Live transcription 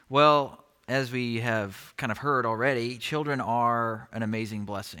Well, as we have kind of heard already, children are an amazing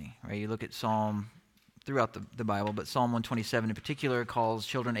blessing, right? You look at throughout the Bible, but Psalm 127 in particular calls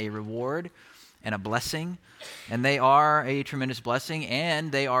children a reward and a blessing, and they are a tremendous blessing,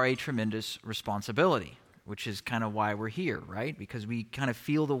 and they are a tremendous responsibility, which is kind of why we're here, right? Because we kind of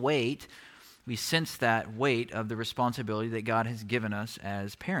feel the weight, we sense that weight of the responsibility that God has given us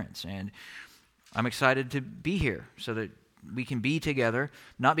as parents, and I'm excited to be here so that we can be together,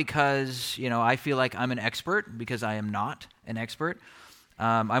 not because, I feel like I'm an expert, because I am not an expert.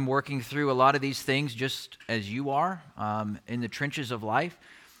 I'm working through a lot of these things just as you are, in the trenches of life.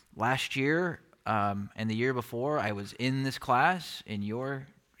 Last year and the year before, I was in this class, in your,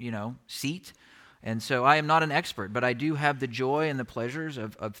 seat. And so I am not an expert, but I do have the joy and the pleasures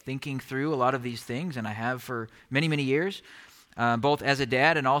of thinking through a lot of these things, and I have for many, many years, both as a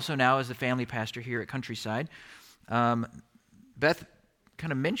dad and also now as the family pastor here at Countryside. Beth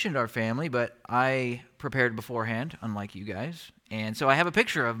kind of mentioned our family, but I prepared beforehand, unlike you guys. And so I have a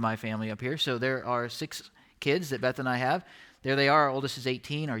picture of my family up here. So there are 6 kids that Beth and I have. There they are. Our oldest is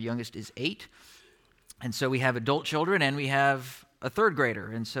 18. Our youngest is 8. And so we have adult children, and we have a 3rd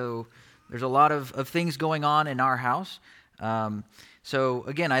grader. And so there's a lot of things going on in our house. So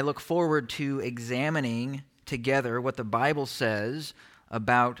again, I look forward to examining together what the Bible says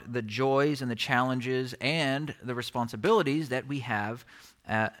about the joys and the challenges and the responsibilities that we have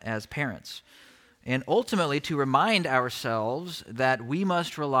as parents. And ultimately to remind ourselves that we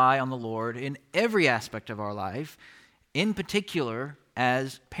must rely on the Lord in every aspect of our life, in particular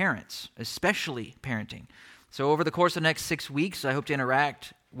as parents, especially parenting. So over the course of the next 6 weeks, I hope to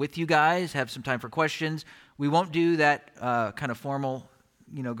interact with you guys, have some time for questions. We won't do that kind of formal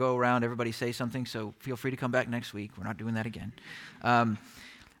go around, everybody say something, so feel free to come back next week. We're not doing that again.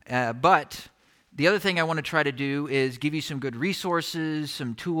 But the other thing I want to try to do is give you some good resources,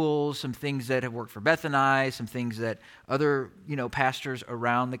 some tools, some things that have worked for Beth and I, some things that other, pastors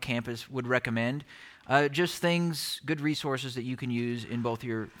around the campus would recommend. Just things, good resources that you can use in both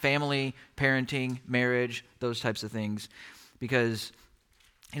your family, parenting, marriage, those types of things. Because,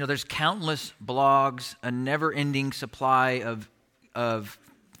 there's countless blogs, a never-ending supply of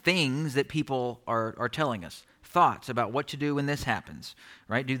things that people are telling us, thoughts about what to do when this happens,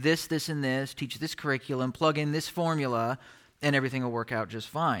 right? Do this, this, and this, teach this curriculum, plug in this formula, and everything will work out just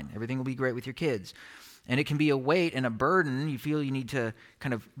fine. Everything will be great with your kids. And it can be a weight and a burden. You feel you need to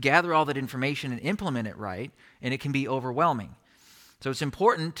kind of gather all that information and implement it right, and it can be overwhelming. So it's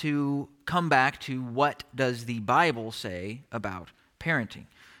important to come back to what does the Bible say about parenting.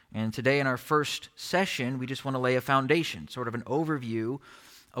 And today in our first session, we just want to lay a foundation, sort of an overview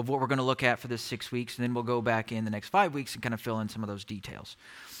of what we're going to look at for this 6 weeks, and then we'll go back in the next 5 weeks and kind of fill in some of those details.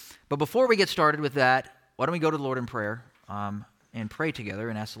 But before we get started with that, why don't we go to the Lord in prayer and pray together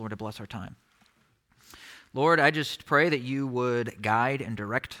and ask the Lord to bless our time. Lord, I just pray that you would guide and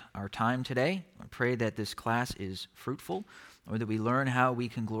direct our time today. I pray that this class is fruitful, or that we learn how we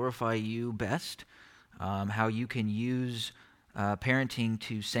can glorify you best, how you can use parenting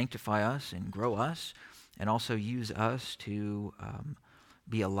to sanctify us and grow us, and also use us to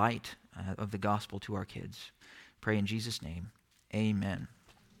be a light of the gospel to our kids. Pray in Jesus' name, amen.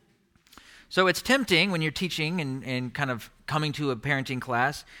 So it's tempting when you're teaching and kind of coming to a parenting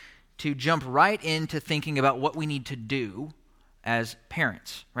class to jump right into thinking about what we need to do as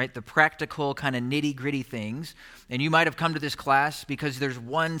parents, right? The practical kind of nitty-gritty things. And you might have come to this class because there's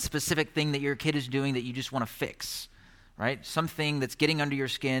one specific thing that your kid is doing that you just want to fix, right? Something that's getting under your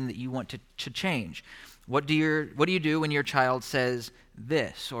skin that you want to change. What do you do when your child says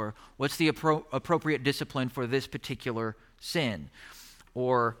this? Or what's the appropriate discipline for this particular sin?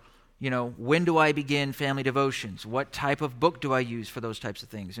 Or, when do I begin family devotions? What type of book do I use for those types of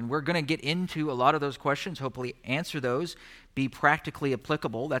things? And we're going to get into a lot of those questions, hopefully answer those, be practically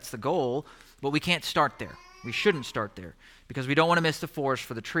applicable. That's the goal. But we can't start there. We shouldn't start there because we don't want to miss the forest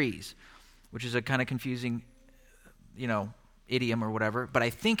for the trees, which is a kind of confusing idiom or whatever, but I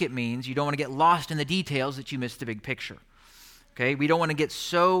think it means you don't want to get lost in the details that you miss the big picture. Okay? We don't want to get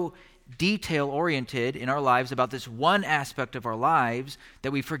so detail-oriented in our lives about this one aspect of our lives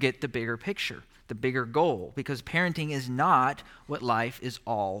that we forget the bigger picture, the bigger goal, because parenting is not what life is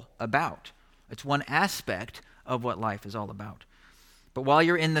all about. It's one aspect of what life is all about. But while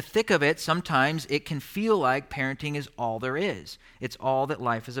you're in the thick of it, sometimes it can feel like parenting is all there is. It's all that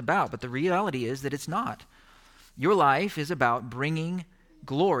life is about, but the reality is that it's not. Your life is about bringing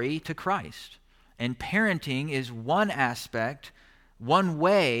glory to Christ. And parenting is one aspect, one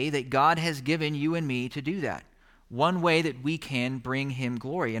way that God has given you and me to do that. One way that we can bring him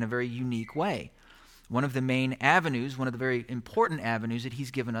glory in a very unique way. one of the main avenues, one of the very important avenues that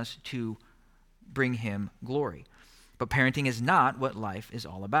he's given us to bring him glory. But parenting is not what life is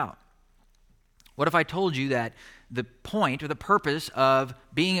all about. What if I told you that the point or the purpose of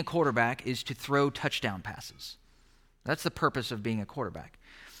being a quarterback is to throw touchdown passes? That's the purpose of being a quarterback.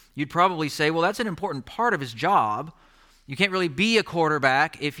 You'd probably say, well, that's an important part of his job. You can't really be a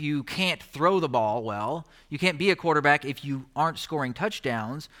quarterback if you can't throw the ball well. You can't be a quarterback if you aren't scoring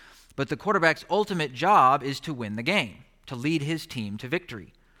touchdowns. But the quarterback's ultimate job is to win the game, to lead his team to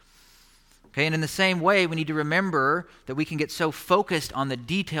victory. Okay, and in the same way, we need to remember that we can get so focused on the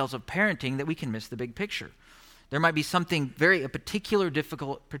details of parenting that we can miss the big picture. There might be something a particularly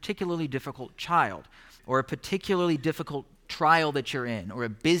difficult child, or a particularly difficult trial that you're in, or a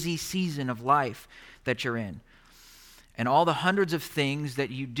busy season of life that you're in. And all the hundreds of things that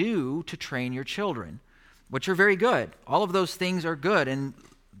you do to train your children, which are very good. All of those things are good, and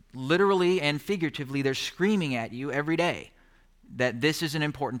literally and figuratively, they're screaming at you every day that this is an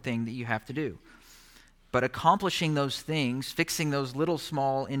important thing that you have to do. But accomplishing those things, fixing those little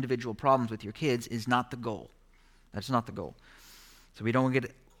small individual problems with your kids is not the goal. That's not the goal. So we don't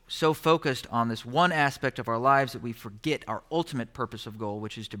get so focused on this one aspect of our lives that we forget our ultimate purpose of goal,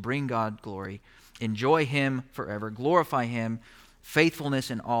 which is to bring God glory, enjoy him forever, glorify him,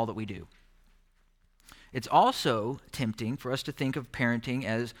 faithfulness in all that we do. It's also tempting for us to think of parenting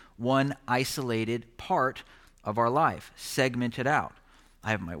as one isolated part of our life, segmented out.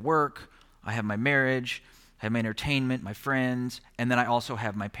 I have my work, I have my marriage, I have my entertainment, my friends, and then I also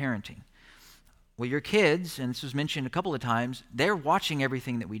have my parenting. Well, your kids, and this was mentioned a couple of times, they're watching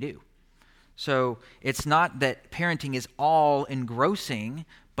everything that we do. So it's not that parenting is all engrossing,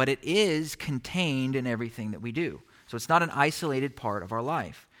 but it is contained in everything that we do. So it's not an isolated part of our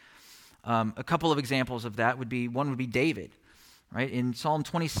life. A couple of examples of that would be David. Right? In Psalm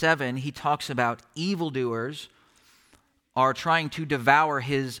 27, he talks about evildoers are trying to devour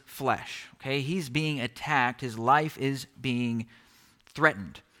his flesh. Okay? He's being attacked. His life is being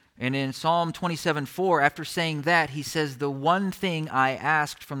threatened. And in Psalm 27:4, after saying that, he says, the one thing I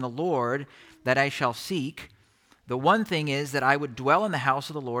asked from the Lord that I shall seek, the one thing is that I would dwell in the house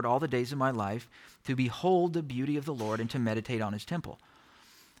of the Lord all the days of my life, to behold the beauty of the Lord and to meditate on his temple.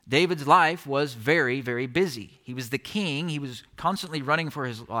 David's life was very, very busy. He was the king. He was constantly running for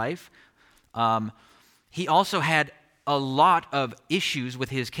his life. He also had a lot of issues with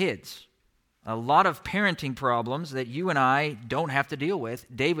his kids, a lot of parenting problems that you and I don't have to deal with.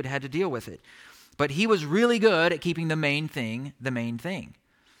 David had to deal with it. But he was really good at keeping the main thing.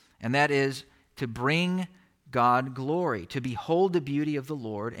 And that is to bring God glory, to behold the beauty of the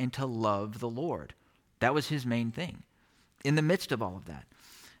Lord and to love the Lord. That was his main thing in the midst of all of that.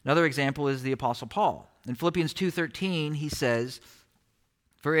 Another example is the Apostle Paul. In Philippians 2:13, he says,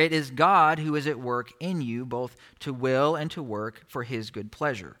 for it is God who is at work in you, both to will and to work for his good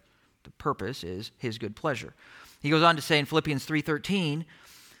pleasure. The purpose is his good pleasure. He goes on to say in Philippians 3:13,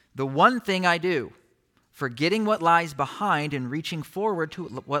 the one thing I do, forgetting what lies behind and reaching forward to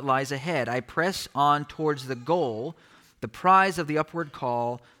what lies ahead, I press on towards the goal, the prize of the upward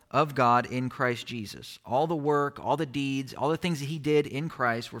call of God in Christ Jesus. All the work, all the deeds, all the things that he did in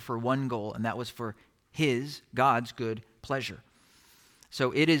Christ were for one goal, and that was for God's good pleasure.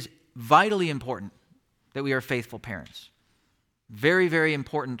 So it is vitally important that we are faithful parents. Very, very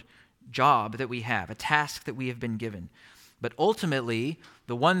important job that we have, a task that we have been given. But ultimately,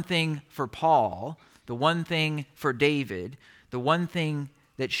 the one thing for Paul, the one thing for David, the one thing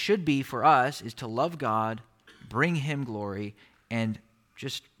that should be for us is to love God, bring him glory, and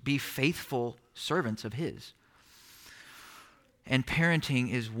just be faithful servants of his. And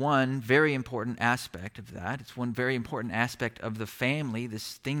parenting is one very important aspect of that. It's one very important aspect of the family.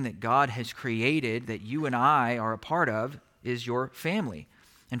 This thing that God has created that you and I are a part of is your family.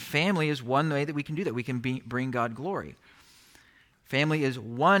 And family is one way that we can do that. We can bring God glory. Family is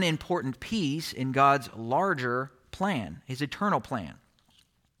one important piece in God's larger plan, his eternal plan.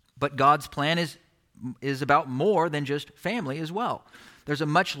 But God's plan is about more than just family as well. There's a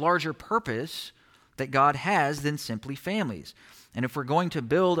much larger purpose that God has than simply families. And if we're going to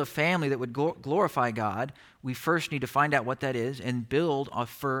build a family that would glorify God, we first need to find out what that is and build a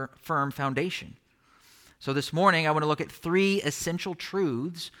firm foundation. So this morning, I want to look at 3 essential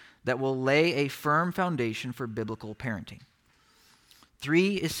truths that will lay a firm foundation for biblical parenting.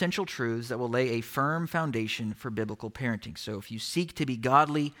 3 essential truths that will lay a firm foundation for biblical parenting. So if you seek to be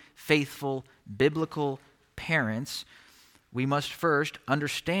godly, faithful, biblical parents, we must first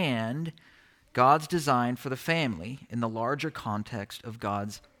understand God's design for the family in the larger context of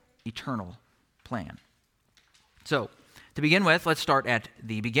God's eternal plan. So, To begin with, let's start at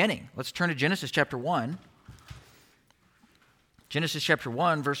the beginning. Let's turn to Genesis chapter 1. Genesis chapter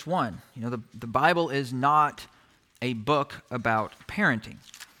 1, verse 1. You know, the Bible is not a book about parenting.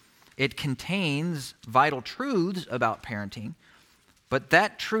 It contains vital truths about parenting, but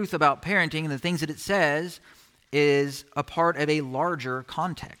that truth about parenting and the things that it says is a part of a larger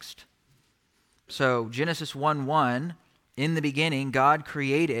context. So Genesis 1:1, in the beginning, God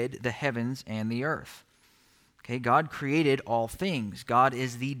created the heavens and the earth. Okay, God created all things. God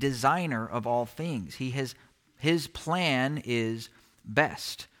is the designer of all things. His plan is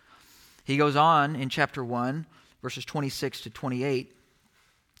best. He goes on in chapter 1, verses 26 to 28,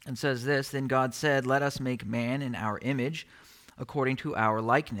 and says this, "Then God said, 'Let us make man in our image, according to our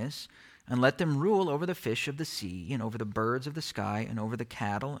likeness, and let them rule over the fish of the sea, and over the birds of the sky, and over the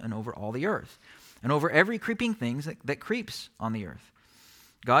cattle, and over all the earth, and over every creeping thing that creeps on the earth.'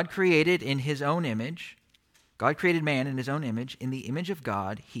 God created in his own image. God created man in his own image. In the image of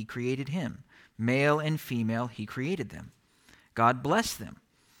God, he created him. Male and female, he created them. God blessed them.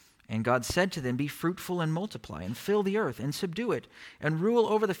 And God said to them, 'Be fruitful and multiply, and fill the earth, and subdue it, and rule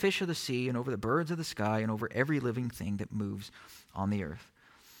over the fish of the sea, and over the birds of the sky, and over every living thing that moves on the earth.'"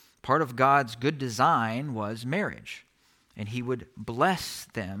 Part of God's good design was marriage, and he would bless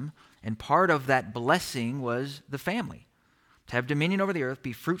them, and part of that blessing was the family. To have dominion over the earth,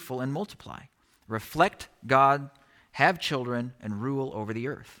 be fruitful and multiply. Reflect God, have children, and rule over the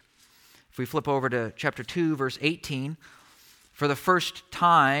earth. If we flip over to chapter 2, verse 18, for the first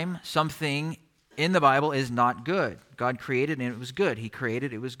time, something in the Bible is not good. God created and it was good. He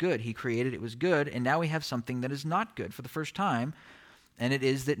created, it was good. He created, it was good. And now we have something that is not good for the first time, and it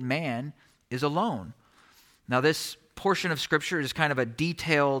is that man is alone. Now this portion of Scripture is kind of a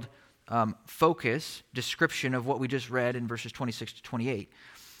detailed description of what we just read in verses 26 to 28.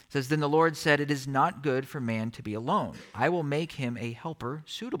 It says, "Then the Lord said, 'It is not good for man to be alone. I will make him a helper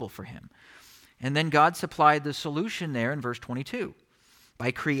suitable for him.'" And then God supplied the solution there in verse 22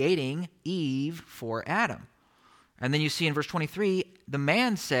 by creating Eve for Adam. And then you see in verse 23, "The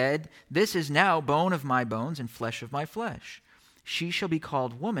man said, 'This is now bone of my bones and flesh of my flesh. She shall be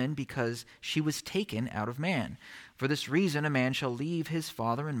called woman because she was taken out of man. For this reason a man shall leave his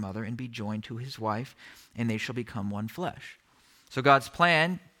father and mother and be joined to his wife, and they shall become one flesh.'" So God's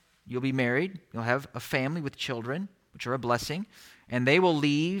plan, you'll be married, you'll have a family with children, which are a blessing, and they will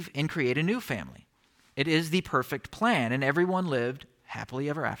leave and create a new family. It is the perfect plan, and everyone lived happily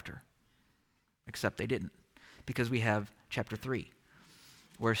ever after. Except they didn't, because we have chapter 3,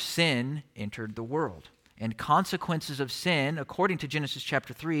 where sin entered the world. And consequences of sin, according to Genesis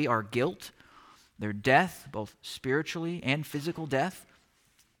chapter 3, are guilt, their death, both spiritually and physical death,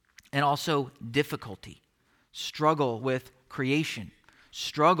 and also difficulty, struggle with creation,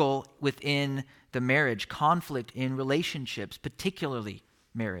 struggle within the marriage, conflict in relationships, particularly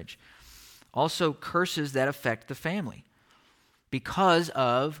marriage. Also curses that affect the family because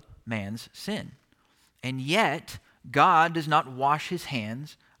of man's sin. And yet, God does not wash his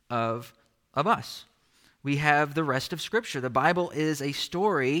hands of us. We have the rest of Scripture. The Bible is a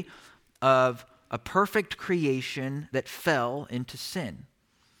story of a perfect creation that fell into sin.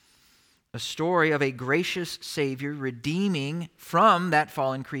 A story of a gracious Savior redeeming from that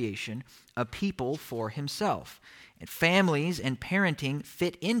fallen creation a people for himself. And families and parenting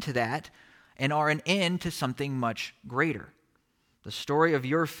fit into that and are an end to something much greater. The story of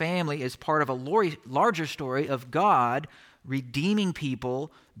your family is part of a larger story of God redeeming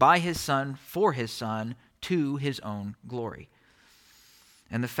people by his Son, for his Son, to his own glory.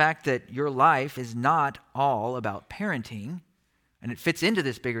 And the fact that your life is not all about parenting, and it fits into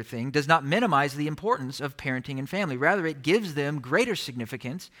this bigger thing, does not minimize the importance of parenting and family. Rather, it gives them greater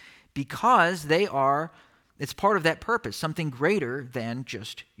significance because it's part of that purpose, something greater than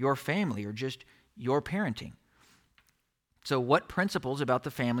just your family or just your parenting. So what principles about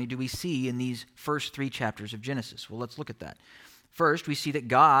the family do we see in these first 3 chapters of Genesis? Well, let's look at that. First, we see that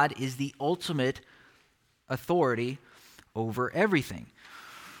God is the ultimate authority over everything.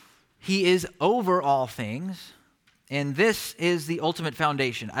 He is over all things, and this is the ultimate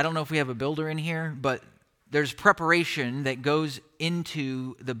foundation. I don't know if we have a builder in here, but there's preparation that goes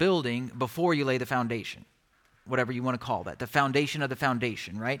into the building before you lay the foundation, whatever you want to call that, the foundation of the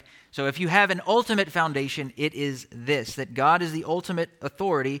foundation, right? So if you have an ultimate foundation, it is this, that God is the ultimate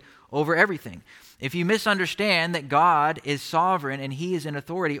authority over everything. If you misunderstand that God is sovereign and he is in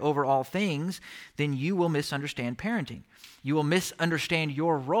authority over all things, then you will misunderstand parenting. You will misunderstand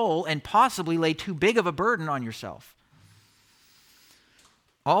your role and possibly lay too big of a burden on yourself.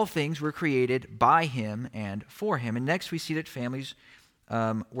 All things were created by him and for him. And next we see that families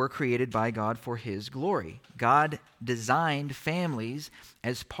were created by God for his glory. God designed families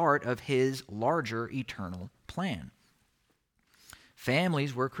as part of his larger eternal plan.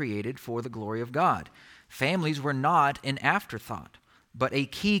 Families were created for the glory of God. Families were not an afterthought, but a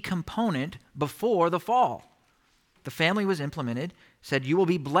key component before the fall. The family was implemented, said you will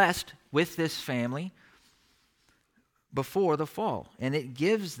be blessed with this family before the fall. And it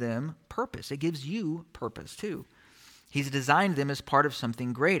gives them purpose. It gives you purpose too. He's designed them as part of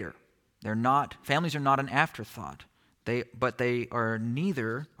something greater. Families are not an afterthought, but they are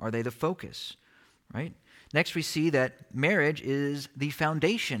neither are they the focus, right? Next, we see that marriage is the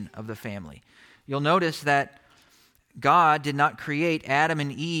foundation of the family. You'll notice that God did not create Adam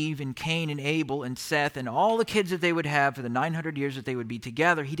and Eve and Cain and Abel and Seth and all the kids that they would have for the 900 years that they would be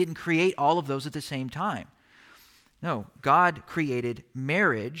together. He didn't create all of those at the same time. No, God created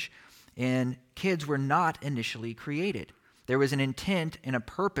marriage, and kids were not initially created. There was an intent and a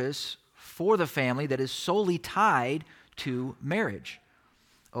purpose for the family that is solely tied to marriage,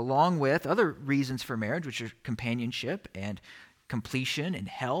 along with other reasons for marriage, which are companionship and completion and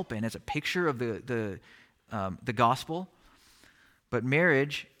help, and as a picture of the gospel. But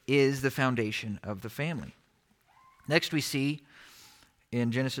marriage is the foundation of the family. Next, we see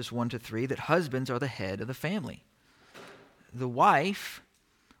in Genesis 1-3 that husbands are the head of the family. The wife,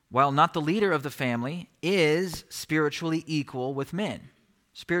 while not the leader of the family, is spiritually equal with men.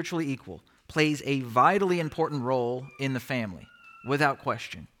 Spiritually equal. Plays a vitally important role in the family, without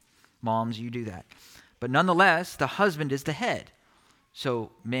question. Moms, you do that. But nonetheless, the husband is the head.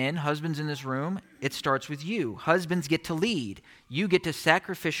 So men, husbands in this room, it starts with you. Husbands get to lead. You get to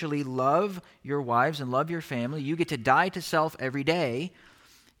sacrificially love your wives and love your family. You get to die to self every day.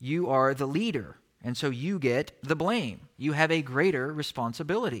 You are the leader. And so you get the blame. You have a greater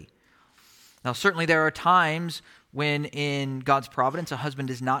responsibility. Now, certainly there are times when in God's providence a husband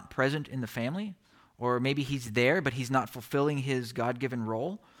is not present in the family, or maybe he's there, but he's not fulfilling his God-given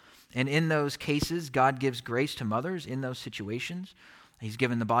role. And in those cases, God gives grace to mothers in those situations. He's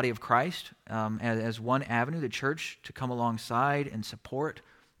given the body of Christ as one avenue, the church, to come alongside and support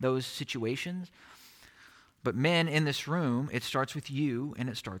those situations. But men in this room, it starts with you and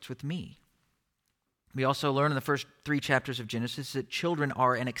it starts with me. We also learn in the first 3 chapters of Genesis that children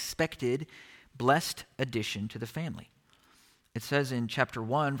are an expected, blessed addition to the family. It says in chapter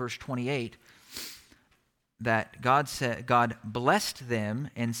 1, verse 28, that God blessed them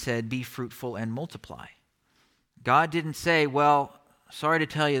and said, "Be fruitful and multiply." God didn't say, "Well, sorry to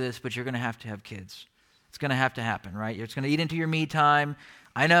tell you this, but you're going to have kids. It's going to have to happen, right? It's going to eat into your me time.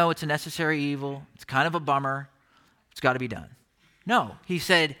 I know it's a necessary evil. It's kind of a bummer. It's got to be done." No, he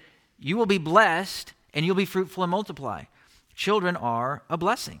said, "You will be blessed and you'll be fruitful and multiply." Children are a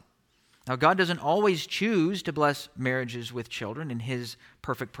blessing. Now, God doesn't always choose to bless marriages with children in his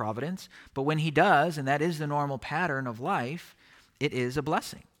perfect providence, but when he does, and that is the normal pattern of life, it is a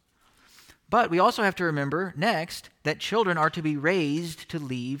blessing. But we also have to remember next that children are to be raised to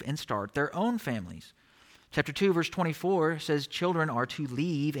leave and start their own families. Chapter 2, verse 24 says children are to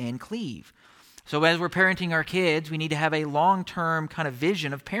leave and cleave. So as we're parenting our kids, we need to have a long-term kind of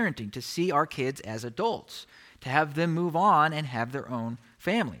vision of parenting, to see our kids as adults, to have them move on and have their own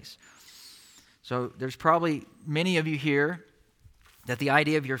families. So there's probably many of you here that the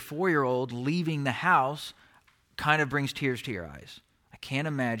idea of your 4-year-old leaving the house kind of brings tears to your eyes. I can't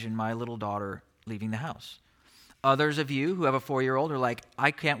imagine my little daughter leaving the house. Others of you who have a 4-year-old are like,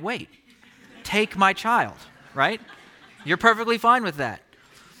 "I can't wait. Take my child," right? You're perfectly fine with that.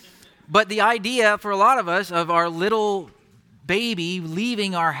 But the idea for a lot of us of our little baby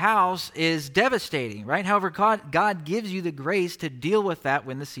leaving our house is devastating, right? However, God gives you the grace to deal with that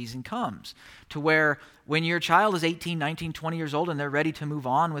when the season comes, to where when your child is 18, 19, 20 years old and they're ready to move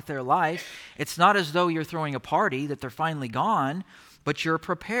on with their life, it's not as though you're throwing a party that they're finally gone, but you're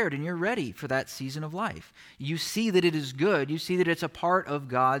prepared and you're ready for that season of life. You see that it is good. You see that it's a part of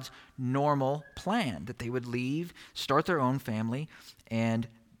God's normal plan, that they would leave, start their own family, and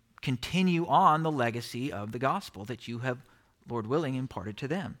continue on the legacy of the gospel that you have, Lord willing, imparted to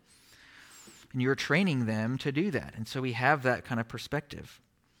them. And you're training them to do that. And so we have that kind of perspective.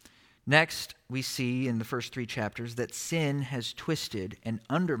 Next, we see in the first 3 chapters that sin has twisted and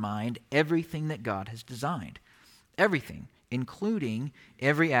undermined everything that God has designed. Everything, including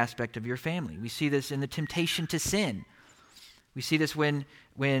every aspect of your family. We see this in the temptation to sin. We see this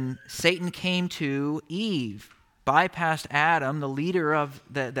when Satan came to Eve, bypassed Adam, the leader of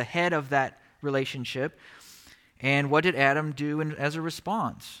the head of that relationship. And what did Adam do as a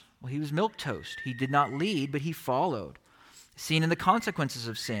response? Well, he was milquetoast. He did not lead, but he followed. Seen in the consequences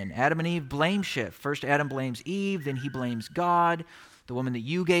of sin, Adam and Eve blame shift. First Adam blames Eve, then he blames God. the woman that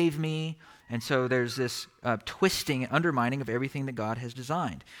you gave me. And so there's this twisting and undermining of everything that God has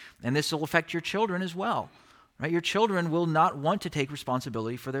designed. And this will affect your children as well. Right? Your children will not want to take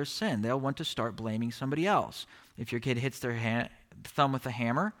responsibility for their sin. They'll want to start blaming somebody else. If your kid hits their thumb with a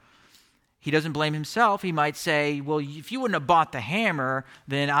hammer, he doesn't blame himself. He might say, well, if you wouldn't have bought the hammer,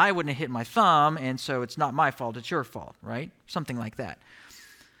 then I wouldn't have hit my thumb, and so it's not my fault, it's your fault, right? Something like that.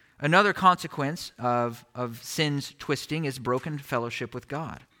 Another consequence of sin's twisting is broken fellowship with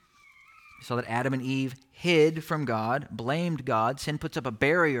God. So that Adam and Eve hid from God, blamed God. Sin puts up a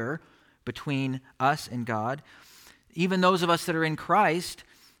barrier between us and God. Even those of us that are in Christ,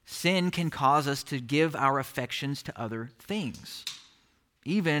 sin can cause us to give our affections to other things,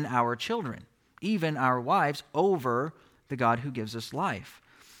 even our children, even our wives, over the God who gives us life.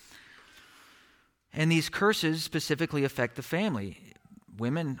 And these curses specifically affect the family.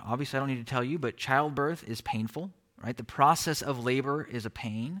 Women, obviously I don't need to tell you, but childbirth is painful, right? The process of labor is a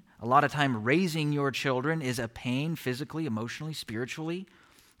pain. A lot of time raising your children is a pain physically, emotionally, spiritually.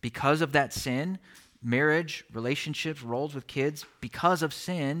 Because of that sin, marriage, relationships, roles with kids, because of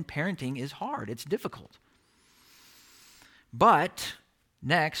sin, parenting is hard. It's difficult. But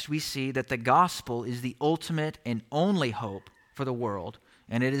next, we see that the gospel is the ultimate and only hope for the world,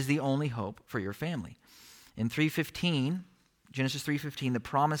 and it is the only hope for your family. In Genesis 3:15, the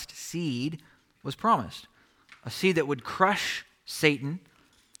promised seed was promised. A seed that would crush Satan,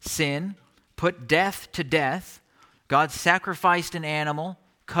 sin, put death to death. God sacrificed an animal,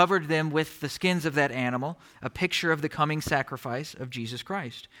 covered them with the skins of that animal, a picture of the coming sacrifice of Jesus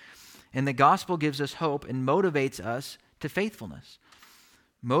Christ. And the gospel gives us hope and motivates us to faithfulness.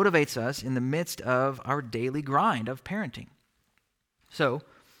 Motivates us in the midst of our daily grind of parenting. So,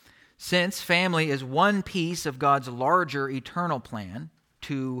 since family is one piece of God's larger eternal plan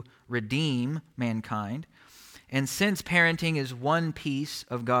to redeem mankind, and since parenting is one piece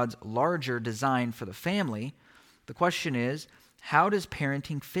of God's larger design for the family, the question is, how does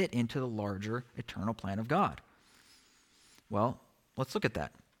parenting fit into the larger eternal plan of God? Well, let's look at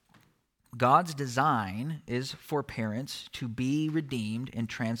that. God's design is for parents to be redeemed and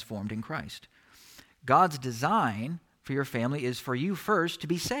transformed in Christ. God's design for your family is for you first to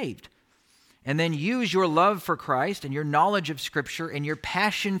be saved, and then use your love for Christ and your knowledge of Scripture and your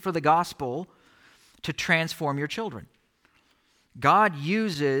passion for the gospel to transform your children. God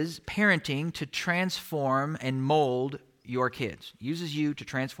uses parenting to transform and mold your kids. Uses you to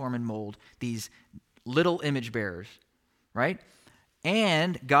transform and mold these little image bearers, right?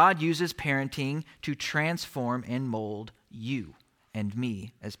 And God uses parenting to transform and mold you and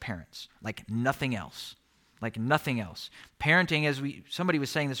me as parents, like nothing else. Like nothing else. Parenting, as somebody was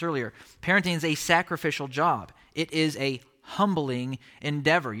saying this earlier, parenting is a sacrificial job. It is a humbling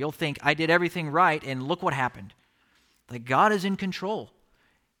endeavor. You'll think, I did everything right, and look what happened. Like God is in control.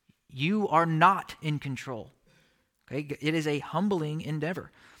 You are not in control. Okay? It is a humbling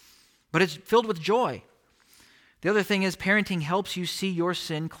endeavor. But it's filled with joy. The other thing is parenting helps you see your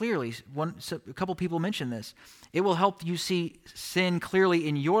sin clearly. A couple people mentioned this. It will help you see sin clearly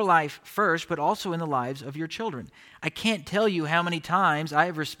in your life first, but also in the lives of your children. I can't tell you how many times I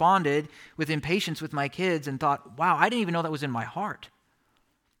have responded with impatience with my kids and thought, wow, I didn't even know that was in my heart.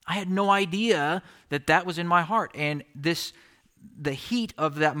 I had no idea that that was in my heart. And the heat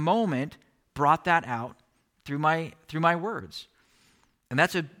of that moment brought that out through my words. And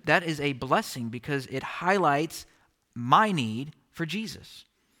that is a blessing because it highlights my need for Jesus.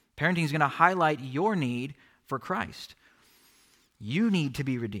 Parenting is going to highlight your need for Christ. You need to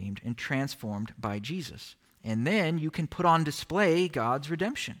be redeemed and transformed by Jesus. And then you can put on display God's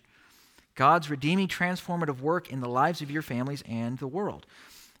redemption. God's redeeming, transformative work in the lives of your families and the world.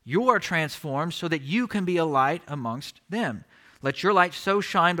 You are transformed so that you can be a light amongst them. Let your light so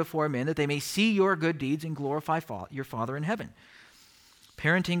shine before men that they may see your good deeds and glorify your Father in heaven.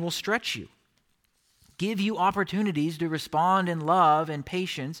 Parenting will stretch you, give you opportunities to respond in love and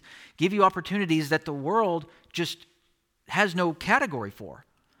patience, give you opportunities that the world just has no category for.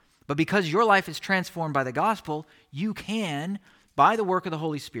 But because your life is transformed by the gospel, you can, by the work of the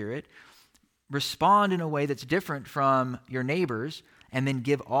Holy Spirit, respond in a way that's different from your neighbors and then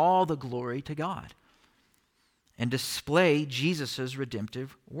give all the glory to God and display Jesus'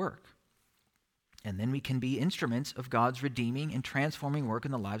 redemptive work. And then we can be instruments of God's redeeming and transforming work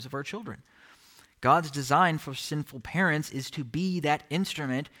in the lives of our children. God's design for sinful parents is to be that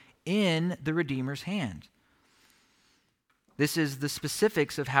instrument in the Redeemer's hand. This is the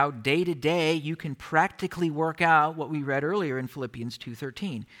specifics of how day to day you can practically work out what we read earlier in Philippians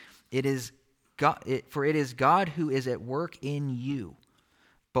 2:13. It is God who is at work in you,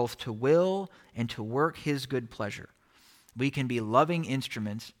 both to will and to work his good pleasure. We can be loving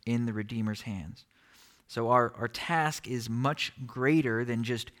instruments in the Redeemer's hands. So our task is much greater than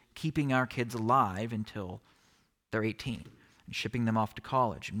just keeping our kids alive until they're 18 and shipping them off to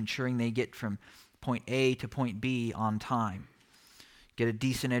college and ensuring they get from point A to point B on time, get a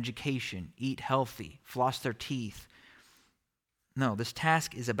decent education, eat healthy, floss their teeth. No, this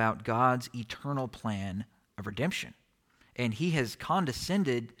task is about God's eternal plan of redemption. And he has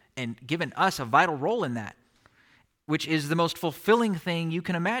condescended and given us a vital role in that, which is the most fulfilling thing you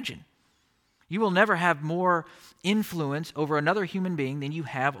can imagine. You will never have more influence over another human being than you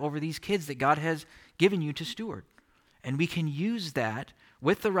have over these kids that God has given you to steward. And we can use that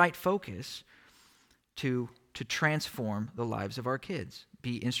with the right focus to transform the lives of our kids,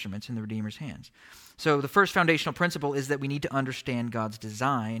 be instruments in the Redeemer's hands. So the first foundational principle is that we need to understand God's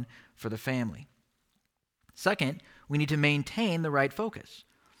design for the family. Second, we need to maintain the right focus.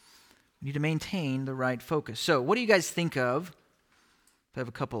 We need to maintain the right focus. So what do you guys think of? I have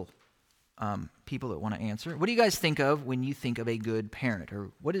a couple people that want to answer. What do you guys think of when you think of a good parent?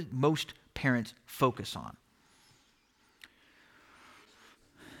 Or what do most parents focus on?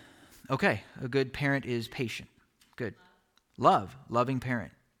 Okay, a good parent is patient. Good. Loving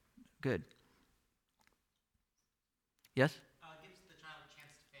parent. Good. Yes? Gives the child a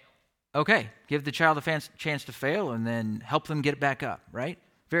chance to fail. Okay, give the child a chance to fail and then help them get back up, right?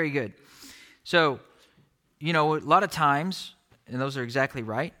 Very good. So, a lot of times, and those are exactly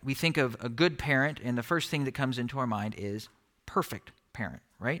right, we think of a good parent, and the first thing that comes into our mind is perfect parent,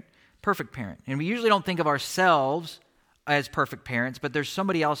 right? Perfect parent. And we usually don't think of ourselves as perfect parents, but there's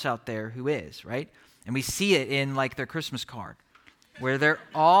somebody else out there who is, right? And we see it in like their Christmas card, where they're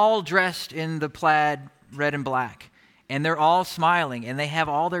all dressed in the plaid red and black, and they're all smiling, and they have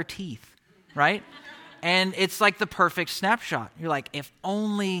all their teeth, right? And it's like the perfect snapshot. You're like, if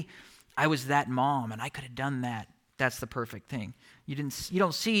only I was that mom and I could have done that. That's the perfect thing. You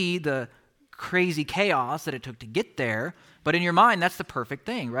don't see the crazy chaos that it took to get there, but in your mind, that's the perfect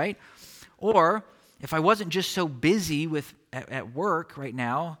thing, right? Or if I wasn't just so busy at work right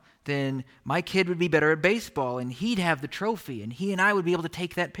now, then my kid would be better at baseball, and he'd have the trophy, and he and I would be able to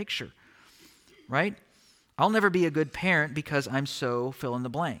take that picture, right? I'll never be a good parent because I'm so fill in the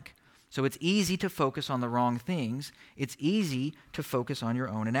blank. So it's easy to focus on the wrong things. It's easy to focus on your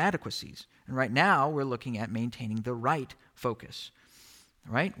own inadequacies. And right now, we're looking at maintaining the right focus.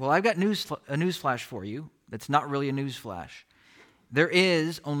 All right? Well, I've got a news flash for you that's not really a news flash. There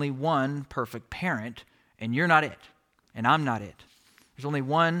is only one perfect parent, and you're not it, and I'm not it. There's only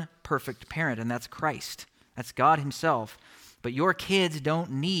one perfect parent, and that's Christ. That's God himself. But your kids don't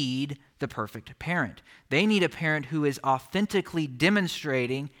need the perfect parent. They need a parent who is authentically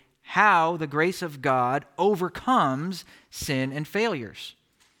demonstrating how the grace of God overcomes sin and failures.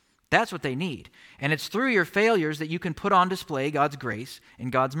 That's what they need. And it's through your failures that you can put on display God's grace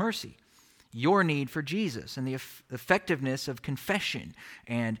and God's mercy. Your need for Jesus and the effectiveness of confession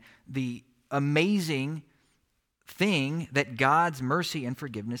and the amazing thing that God's mercy and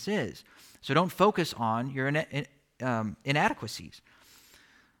forgiveness is. So don't focus on your inadequacies.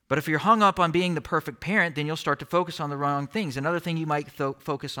 But if you're hung up on being the perfect parent, then you'll start to focus on the wrong things. Another thing you might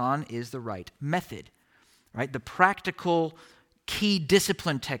focus on is the right method, right? The practical key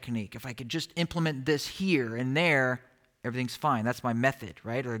discipline technique. If I could just implement this here and there, everything's fine. That's my method,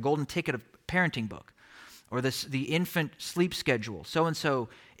 right? Or a golden ticket of parenting book. Or the infant sleep schedule. So-and-so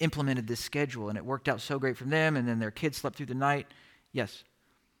implemented this schedule, and it worked out so great for them, and then their kids slept through the night. Yes?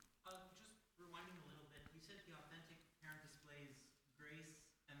 Just rewinding a little bit, you said the authentic parent displays grace,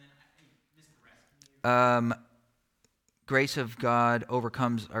 and then I missed the rest. Grace of God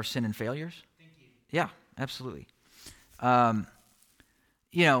overcomes our sin and failures. Thank you. Yeah, absolutely.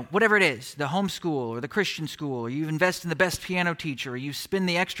 Whatever it is, the homeschool or the Christian school, or you invest in the best piano teacher, or you spend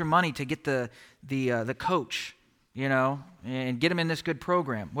the extra money to get the coach, and get them in this good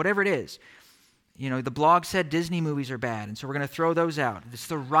program. Whatever it is, the blog said Disney movies are bad, and so we're going to throw those out. It's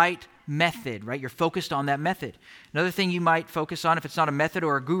the right method, right? You're focused on that method. Another thing you might focus on, if it's not a method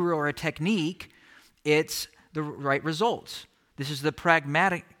or a guru or a technique, it's the right results. This is the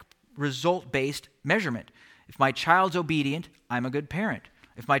pragmatic, result-based measurement. If my child's obedient, I'm a good parent.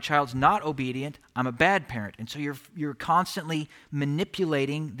 If my child's not obedient, I'm a bad parent. And so you're constantly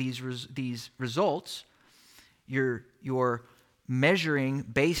manipulating these results. You're measuring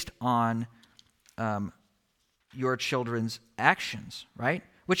based on your children's actions, right?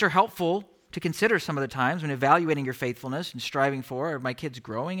 Which are helpful to consider some of the times when evaluating your faithfulness and striving for, are my kids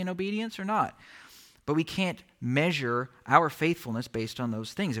growing in obedience or not? But we can't measure our faithfulness based on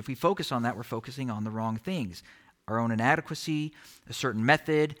those things. If we focus on that, we're focusing on the wrong things. Our own inadequacy, a certain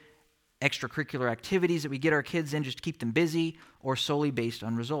method, extracurricular activities that we get our kids in just to keep them busy, or solely based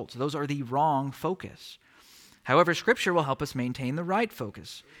on results. Those are the wrong focus. However, Scripture will help us maintain the right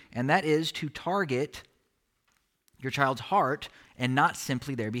focus, and that is to target your child's heart and not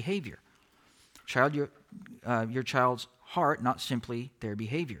simply their behavior. Your child's heart, not simply their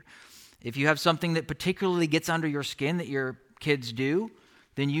behavior. If you have something that particularly gets under your skin that your kids do,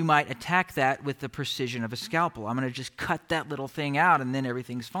 then you might attack that with the precision of a scalpel. I'm going to just cut that little thing out and then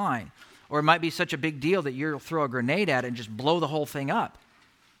everything's fine. Or it might be such a big deal that you'll throw a grenade at it and just blow the whole thing up,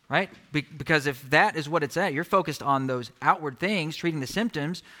 right? Because if that is what it's at, you're focused on those outward things, treating the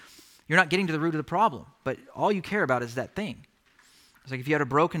symptoms, you're not getting to the root of the problem. But all you care about is that thing. It's like if you had a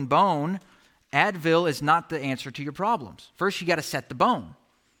broken bone, Advil is not the answer to your problems. First, you got to set the bone.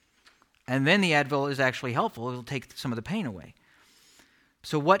 And then the Advil is actually helpful. It'll take some of the pain away.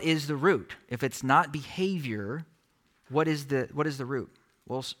 So what is the root? If it's not behavior, what is the root?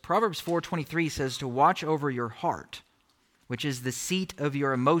 Well, Proverbs 4:23 says to watch over your heart, which is the seat of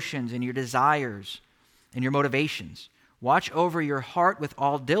your emotions and your desires and your motivations. Watch over your heart with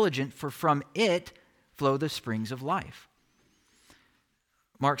all diligence, for from it flow the springs of life.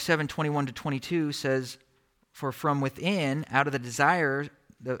 Mark 7:21-22 says, for from within, out of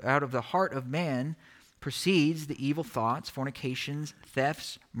the heart of man, proceeds the evil thoughts, fornications,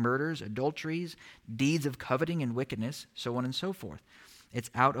 thefts, murders, adulteries, deeds of coveting and wickedness, so on and so forth.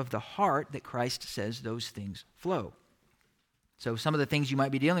 It's out of the heart that Christ says those things flow. So some of the things you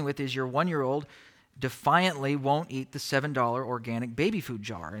might be dealing with is your 1-year-old defiantly won't eat the $7 organic baby food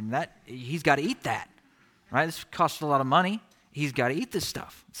jar, and that he's got to eat that, right? This costs a lot of money. He's got to eat this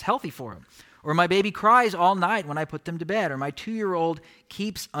stuff. It's healthy for him. Or my baby cries all night when I put them to bed, or my 2-year-old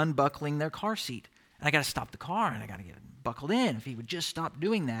keeps unbuckling their car seat. And I got to stop the car, and I got to get it buckled in. If he would just stop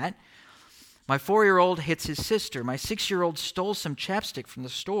doing that. My 4-year-old hits his sister. My 6-year-old stole some chapstick from the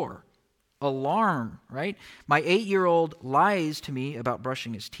store. Alarm, right? My 8-year-old lies to me about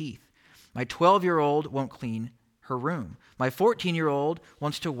brushing his teeth. My 12-year-old won't clean her room. My 14-year-old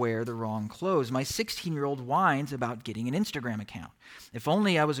wants to wear the wrong clothes. My 16-year-old whines about getting an Instagram account. If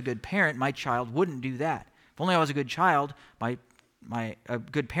only I was a good parent, my child wouldn't do that. If only I was a good child, a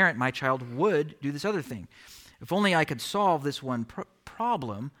good parent, my child would do this other thing. If only I could solve this one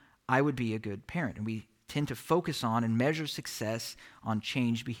problem, I would be a good parent. And we tend to focus on and measure success on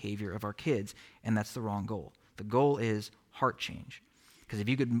changed behavior of our kids, and that's the wrong goal. The goal is heart change. Because if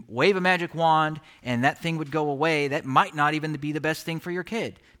you could wave a magic wand and that thing would go away, that might not even be the best thing for your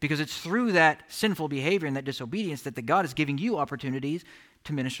kid. Because it's through that sinful behavior and that disobedience that God is giving you opportunities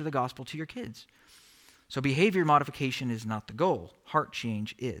to minister the gospel to your kids. So behavior modification is not the goal. Heart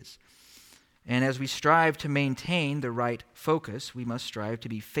change is. And as we strive to maintain the right focus, we must strive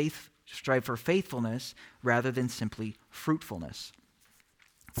for faithfulness rather than simply fruitfulness.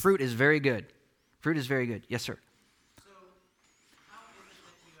 Fruit is very good. Fruit is very good. Yes, sir. So how is it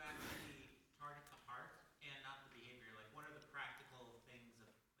that you actually target the heart and not the behavior? Like, what are the practical things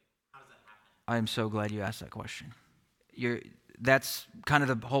how does that happen? I am so glad you asked that question. That's kind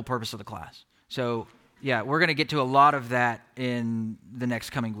of the whole purpose of the class. So yeah, we're going to get to a lot of that in the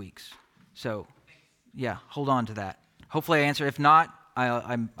next coming weeks. So, yeah, hold on to that. Hopefully I answer. If not,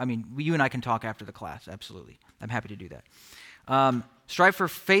 you and I can talk after the class. Absolutely. I'm happy to do that. Strive for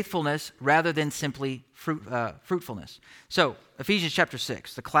faithfulness rather than simply fruitfulness. So, Ephesians chapter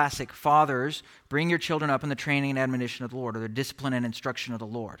 6, the classic, fathers, bring your children up in the training and admonition of the Lord, or the discipline and instruction of the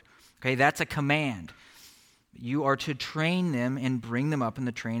Lord. Okay, that's a command. You are to train them and bring them up in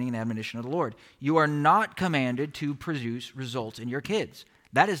the training and admonition of the Lord. You are not commanded to produce results in your kids.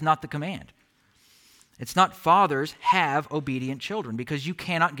 That is not the command. It's not fathers have obedient children, because you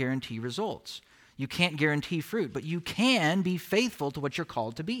cannot guarantee results. You can't guarantee fruit, but you can be faithful to what you're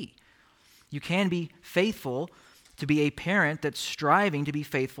called to be. You can be faithful to be a parent that's striving to be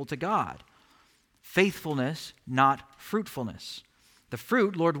faithful to God. Faithfulness, not fruitfulness. The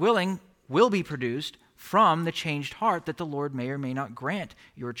fruit, Lord willing, will be produced from the changed heart that the Lord may or may not grant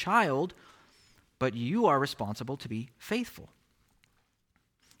your child, but you are responsible to be faithful.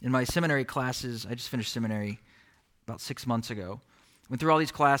 In my seminary classes, I just finished seminary about 6 months ago. Went through all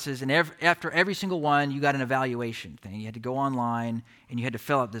these classes, and after every single one, you got an evaluation thing. You had to go online, and you had to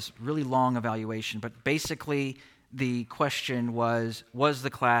fill out this really long evaluation. But basically, the question was the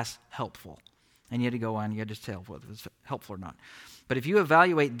class helpful? And you had to go on, you had to tell whether it was helpful or not. But if you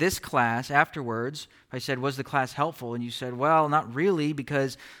evaluate this class afterwards, I said, was the class helpful? And you said, well, not really,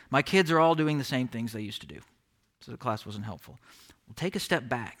 because my kids are all doing the same things they used to do. So the class wasn't helpful. Well, take a step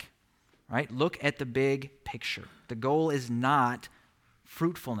back, right? Look at the big picture. The goal is not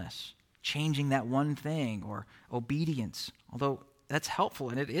fruitfulness, changing that one thing, or obedience, although that's helpful,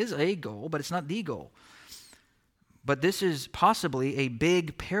 and it is a goal, but it's not the goal. But this is possibly a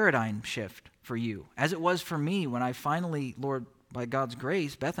big paradigm shift for you, as it was for me when I finally, Lord, by God's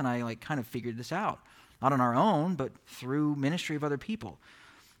grace, Beth and I kind of figured this out. Not on our own, but through ministry of other people.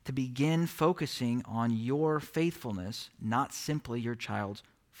 To begin focusing on your faithfulness, not simply your child's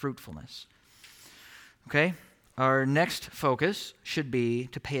fruitfulness. Okay? Our next focus should be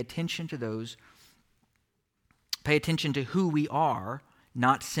to pay attention to who we are,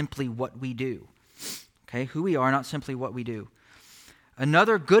 not simply what we do. Okay? Who we are, not simply what we do.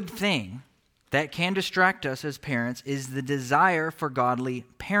 Another good thing that can distract us as parents is the desire for godly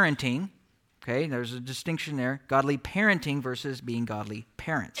parenting. Okay, there's a distinction there. Godly parenting versus being godly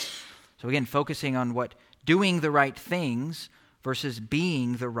parents. So again, focusing on doing the right things versus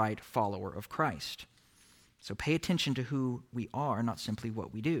being the right follower of Christ. So pay attention to who we are, not simply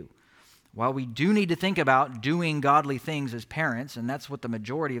what we do. While we do need to think about doing godly things as parents, and that's what the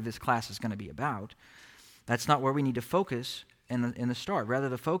majority of this class is going to be about, that's not where we need to focus in the start. Rather,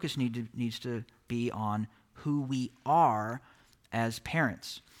 the focus needs to be on who we are as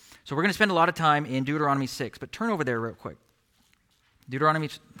parents. So we're going to spend a lot of time in Deuteronomy 6, but turn over there real quick. Deuteronomy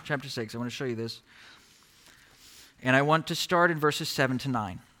chapter 6, I want to show you this. And I want to start in verses 7 to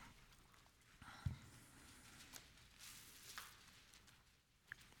 9.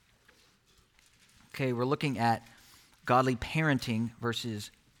 Okay, we're looking at godly parenting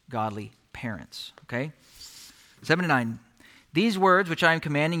versus godly parents. Okay? 7 to 9. These words which I am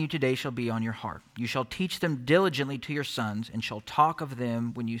commanding you today shall be on your heart. You shall teach them diligently to your sons, and shall talk of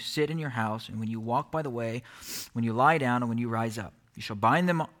them when you sit in your house, and when you walk by the way, when you lie down, and when you rise up. You shall bind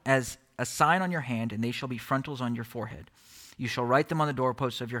them as a sign on your hand, and they shall be frontals on your forehead. You shall write them on the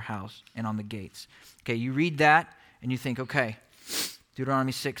doorposts of your house and on the gates. Okay, you read that, and you think, okay,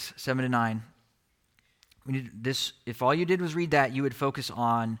 Deuteronomy 6, 7 to 9. If all you did was read that, you would focus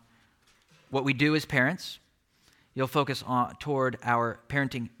on what we do as parents. You'll focus toward our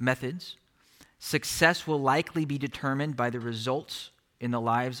parenting methods. Success will likely be determined by the results in the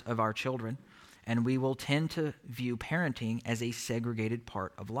lives of our children, and we will tend to view parenting as a segregated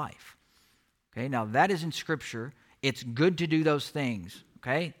part of life. Okay, now that is in Scripture. It's good to do those things.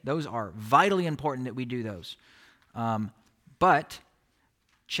 Okay, those are vitally important that we do those. But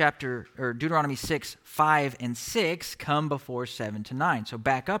Deuteronomy 6, 5, and 6 come before 7 to 9. So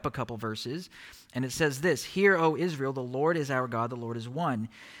back up a couple verses, and it says this: Hear, O Israel, the Lord is our God, the Lord is one.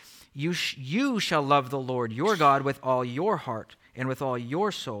 You shall love the Lord your God with all your heart, and with all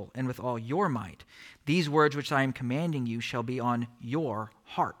your soul, and with all your might. These words which I am commanding you shall be on your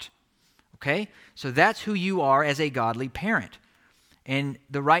heart. Okay? So that's who you are as a godly parent. And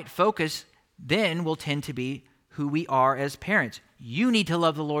the right focus then will tend to be who we are as parents. You need to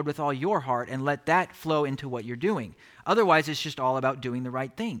love the Lord with all your heart and let that flow into what you're doing. Otherwise, it's just all about doing the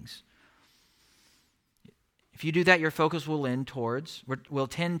right things. If you do that, your focus will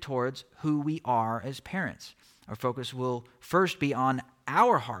tend towards who we are as parents. Our focus will first be on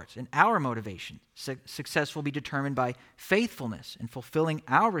our hearts and our motivation. Success will be determined by faithfulness and fulfilling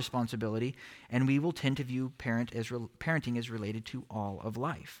our responsibility, and we will tend to view parenting as related to all of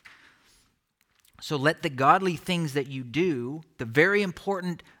life. So let the godly things that you do, the very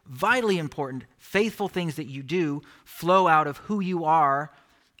important, vitally important, faithful things that you do, flow out of who you are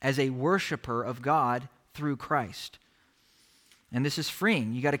as a worshiper of God through Christ. And this is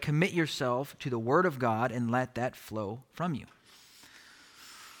freeing. You got to commit yourself to the Word of God and let that flow from you.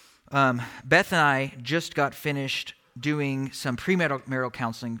 Beth and I just got finished doing some premarital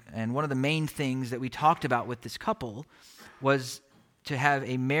counseling, and one of the main things that we talked about with this couple was to have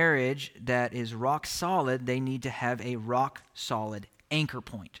a marriage that is rock solid. They need to have a rock solid anchor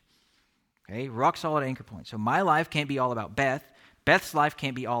point. Okay, rock solid anchor point. So my life can't be all about Beth. Beth's life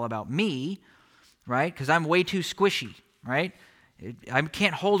can't be all about me, right? Because I'm way too squishy, right? I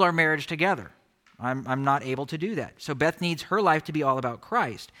can't hold our marriage together. I'm not able to do that. So Beth needs her life to be all about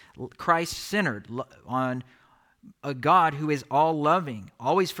Christ, Christ-centered, on a God who is all-loving,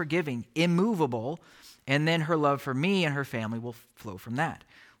 always forgiving, immovable, and then her love for me and her family will flow from that.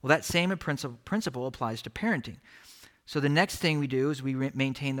 Well, that same principle applies to parenting. So the next thing we do is we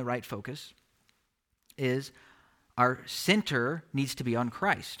maintain the right focus, is our center needs to be on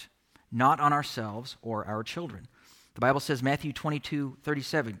Christ, not on ourselves or our children. The Bible says, Matthew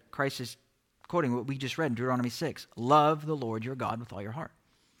 22:37, Christ is quoting what we just read in Deuteronomy 6. Love the Lord your God with all your heart.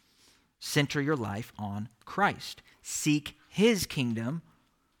 Center your life on Christ. Seek his kingdom,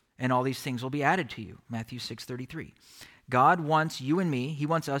 and all these things will be added to you. Matthew 6:33. God wants you and me, he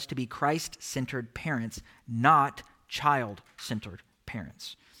wants us to be Christ-centered parents, not child-centered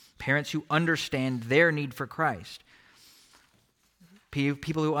parents. Parents who understand their need for Christ.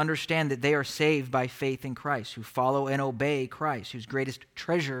 People who understand that they are saved by faith in Christ, who follow and obey Christ, whose greatest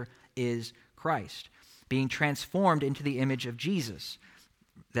treasure is Christ, being transformed into the image of Jesus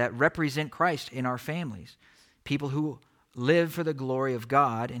that represent Christ in our families. People who live for the glory of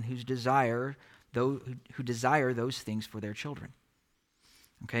God and who desire those things for their children.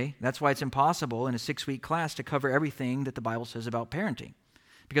 Okay? That's why it's impossible in a 6-week class to cover everything that the Bible says about parenting.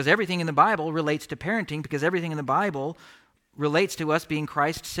 Because everything in the Bible relates to parenting, because everything in the Bible relates to us being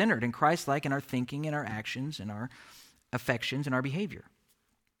Christ-centered and Christ-like in our thinking and our actions and our affections and our behavior.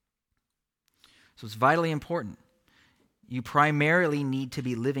 So it's vitally important. You primarily need to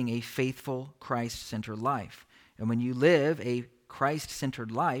be living a faithful, Christ-centered life. And when you live a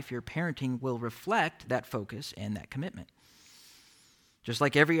Christ-centered life, your parenting will reflect that focus and that commitment. Just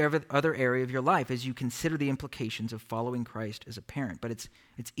like every other area of your life as you consider the implications of following Christ as a parent. But it's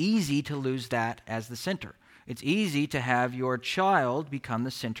easy to lose that as the center. It's easy to have your child become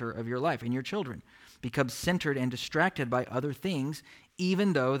the center of your life, and your children become centered and distracted by other things,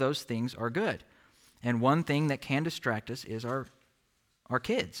 even though those things are good. And one thing that can distract us is our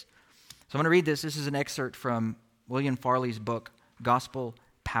kids. So I'm going to read this. This is an excerpt from William Farley's book,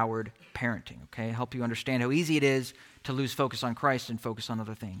 Gospel-Powered Parenting, okay? Help you understand how easy it is to lose focus on Christ and focus on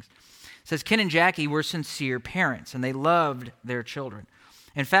other things. It says, Ken and Jackie were sincere parents, and they loved their children.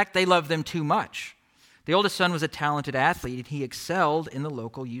 In fact, they loved them too much. The oldest son was a talented athlete, and he excelled in the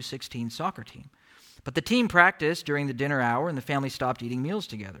local U16 soccer team. But the team practiced during the dinner hour, and the family stopped eating meals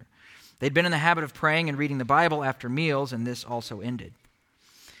together. They'd been in the habit of praying and reading the Bible after meals, and this also ended.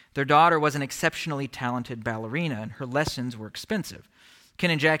 Their daughter was an exceptionally talented ballerina, and her lessons were expensive.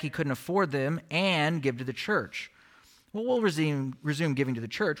 Ken and Jackie couldn't afford them and give to the church. Well, we'll resume giving to the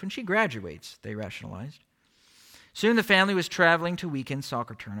church when she graduates, they rationalized. Soon the family was traveling to weekend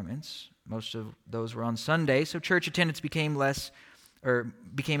soccer tournaments. Most of those were on Sunday, so church attendance became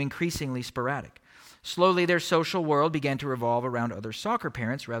increasingly sporadic. Slowly, their social world began to revolve around other soccer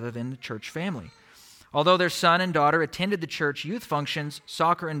parents rather than the church family. Although their son and daughter attended the church youth functions,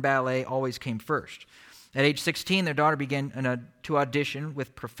 soccer and ballet always came first. At age 16, their daughter began to audition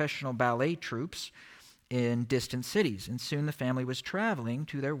with professional ballet troupes in distant cities, and soon the family was traveling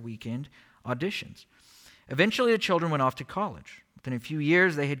to their weekend auditions. Eventually, the children went off to college. Within a few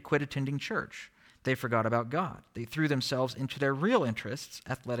years, they had quit attending church. They forgot about God. They threw themselves into their real interests,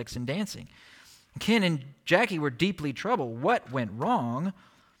 athletics and dancing. Ken and Jackie were deeply troubled. What went wrong?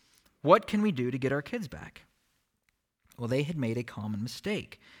 What can we do to get our kids back? Well, they had made a common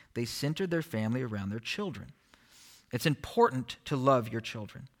mistake. They centered their family around their children. It's important to love your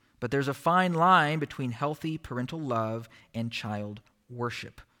children, but there's a fine line between healthy parental love and child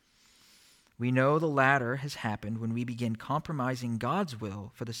worship. We know the latter has happened when we begin compromising God's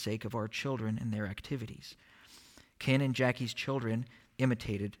will for the sake of our children and their activities. Ken and Jackie's children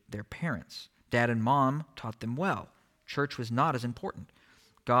imitated their parents. Dad and Mom taught them well. Church was not as important.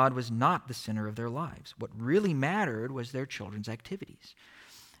 God was not the center of their lives. What really mattered was their children's activities.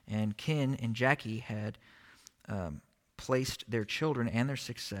 And Ken and Jackie had placed their children and their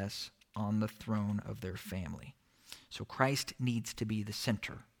success on the throne of their family. So Christ needs to be the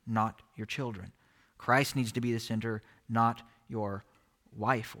center, not your children. Christ needs to be the center, not your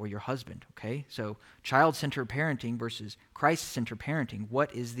wife or your husband, okay? So child-centered parenting versus Christ-centered parenting,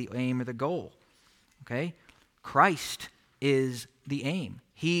 what is the aim or the goal? Okay? Christ is the aim.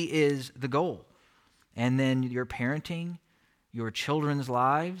 He is the goal. And then your parenting, your children's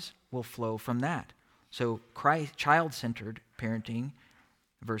lives will flow from that. So child-centered parenting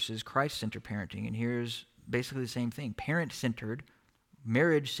versus Christ-centered parenting. And here's basically the same thing. Parent-centered,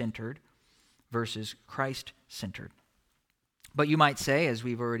 marriage-centered versus Christ-centered. But you might say, as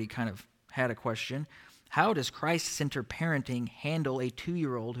we've already kind of had a question, how does Christ-centered parenting handle a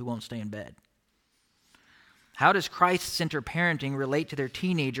 2-year-old who won't stay in bed? How does Christ-centered parenting relate to their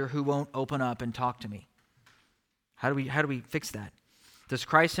teenager who won't open up and talk to me? How do we fix that? Does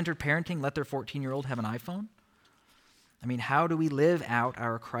Christ-centered parenting let their 14-year-old have an iPhone? I mean, how do we live out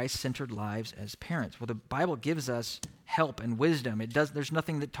our Christ-centered lives as parents? Well, the Bible gives us help and wisdom. There's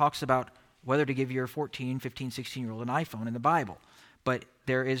nothing that talks about whether to give your 14, 15, 16-year-old an iPhone in the Bible. But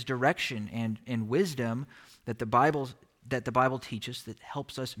there is direction and wisdom that the Bible teaches that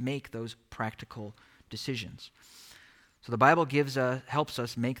helps us make those practical decisions. So the Bible helps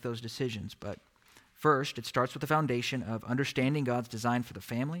us make those decisions. But first, it starts with the foundation of understanding God's design for the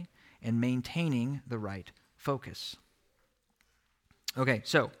family and maintaining the right focus. Okay,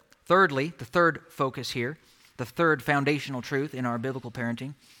 so thirdly, the third focus here, the third foundational truth in our biblical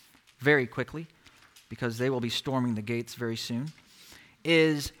parenting, very quickly, because they will be storming the gates very soon,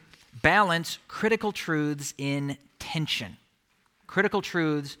 is balance critical truths in tension. critical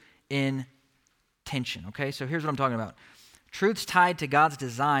truths in tension, okay? So here's what I'm talking about. Truths tied to God's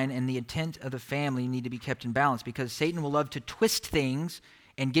design and the intent of the family need to be kept in balance because Satan will love to twist things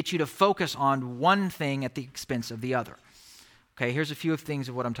and get you to focus on one thing at the expense of the other. Okay, here's a few things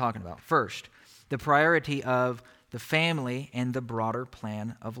of what I'm talking about. First, the priority of the family and the broader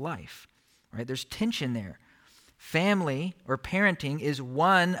plan of life, right? There's tension there. Family or parenting is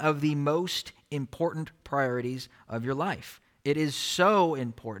one of the most important priorities of your life. It is so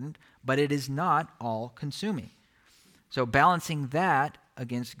important, but it is not all-consuming. So balancing that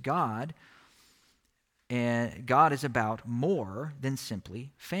against God, and God is about more than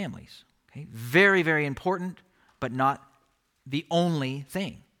simply families. Okay? Very, very important, but not the only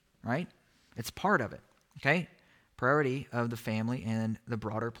thing, right? It's part of it, okay? Priority of the family and the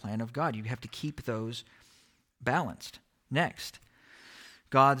broader plan of God. You have to keep those balanced. Next,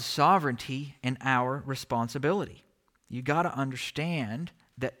 God's sovereignty and our responsibility. You got to understand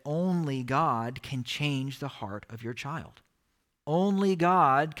that only God can change the heart of your child. Only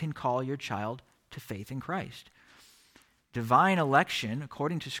God can call your child to faith in Christ. Divine election,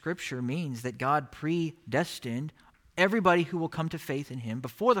 according to Scripture, means that God predestined everybody who will come to faith in him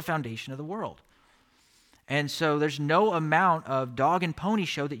before the foundation of the world. And so there's no amount of dog and pony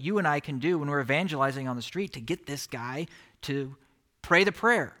show that you and I can do when we're evangelizing on the street to get this guy to pray the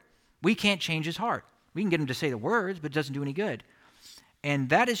prayer. We can't change his heart. We can get him to say the words, but it doesn't do any good. And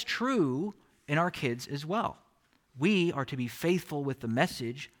that is true in our kids as well. We are to be faithful with the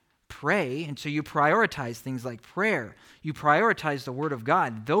message, pray, and so you prioritize things like prayer. You prioritize the Word of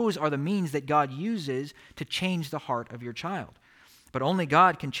God. Those are the means that God uses to change the heart of your child. But only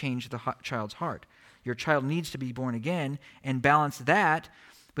God can change the child's heart. Your child needs to be born again, and balance that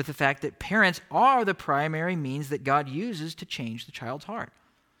with the fact that parents are the primary means that God uses to change the child's heart.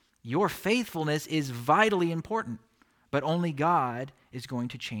 Your faithfulness is vitally important, but only God is going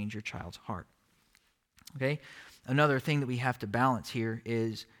to change your child's heart. Okay? Another thing that we have to balance here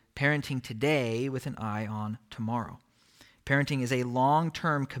is parenting today with an eye on tomorrow. Parenting is a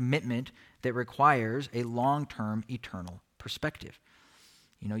long-term commitment that requires a long-term eternal perspective.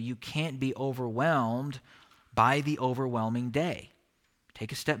 You know, you can't be overwhelmed by the overwhelming day.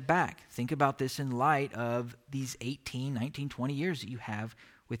 Take a step back. Think about this in light of these 18, 19, 20 years that you have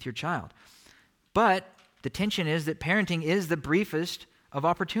with your child. But the tension is that parenting is the briefest of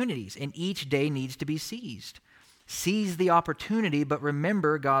opportunities, and each day needs to be seized. Seize the opportunity, but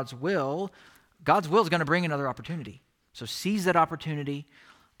remember God's will. God's will is going to bring another opportunity. So seize that opportunity.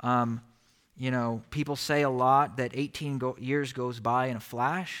 People say a lot that 18 years goes by in a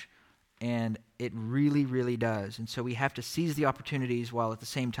flash, and it really, really does. And so we have to seize the opportunities while at the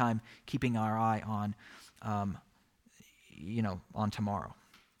same time keeping our eye on, on tomorrow.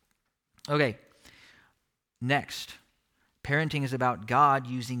 Okay. Next, parenting is about God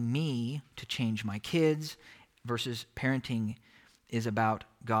using me to change my kids versus parenting is about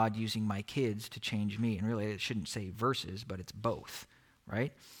God using my kids to change me. And really, it shouldn't say versus, but it's both,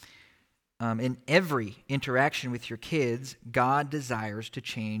 right? In every interaction with your kids, God desires to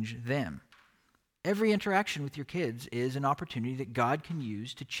change them. Every interaction with your kids is an opportunity that God can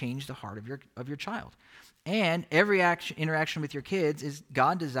use to change the heart of your child. And every interaction with your kids is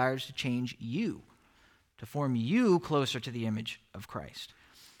God desires to change you, to form you closer to the image of Christ.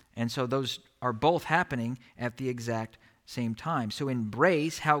 And so those are both happening at the exact same time. So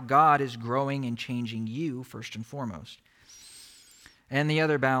embrace how God is growing and changing you first and foremost. And the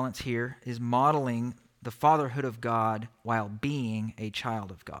other balance here is modeling the fatherhood of God while being a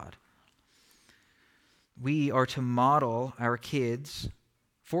child of God. We are to model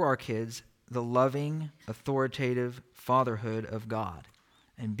for our kids, the loving, authoritative fatherhood of God.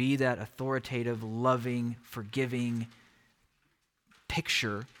 And be that authoritative, loving, forgiving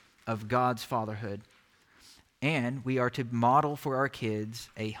picture of God's fatherhood. And we are to model for our kids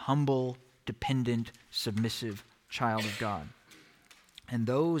a humble, dependent, submissive child of God. And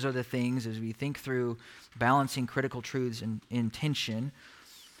those are the things, as we think through balancing critical truths in tension,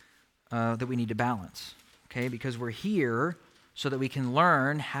 that we need to balance. Okay? Because we're here so that we can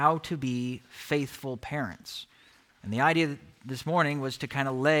learn how to be faithful parents. And the idea this morning was to kind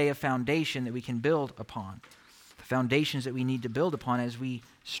of lay a foundation that we can build upon. The foundations that we need to build upon as we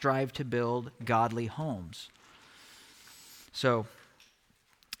strive to build godly homes. So,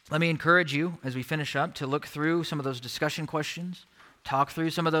 let me encourage you as we finish up to look through some of those discussion questions. Talk through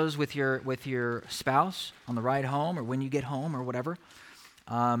some of those with your spouse on the ride home or when you get home or whatever.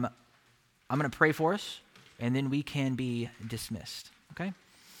 I'm going to pray for us, and then we can be dismissed. Okay?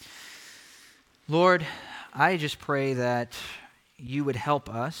 Lord, I just pray that you would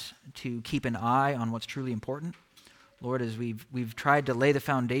help us to keep an eye on what's truly important. Lord, as we've tried to lay the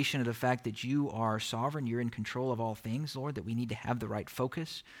foundation of the fact that you are sovereign, you're in control of all things, Lord, that we need to have the right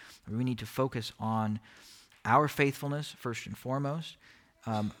focus. We need to focus on our faithfulness first and foremost.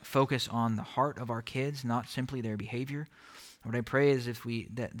 Focus on the heart of our kids, not simply their behavior. Lord, I pray as if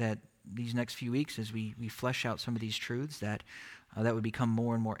that these next few weeks, as we flesh out some of these truths, that would become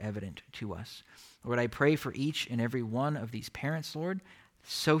more and more evident to us. Lord, I pray for each and every one of these parents, Lord.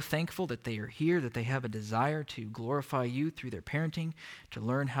 So thankful that they are here, that they have a desire to glorify you through their parenting, to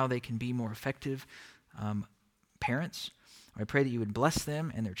learn how they can be more effective parents. I pray that you would bless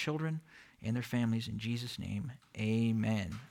them and their children and their families. In Jesus' name, amen.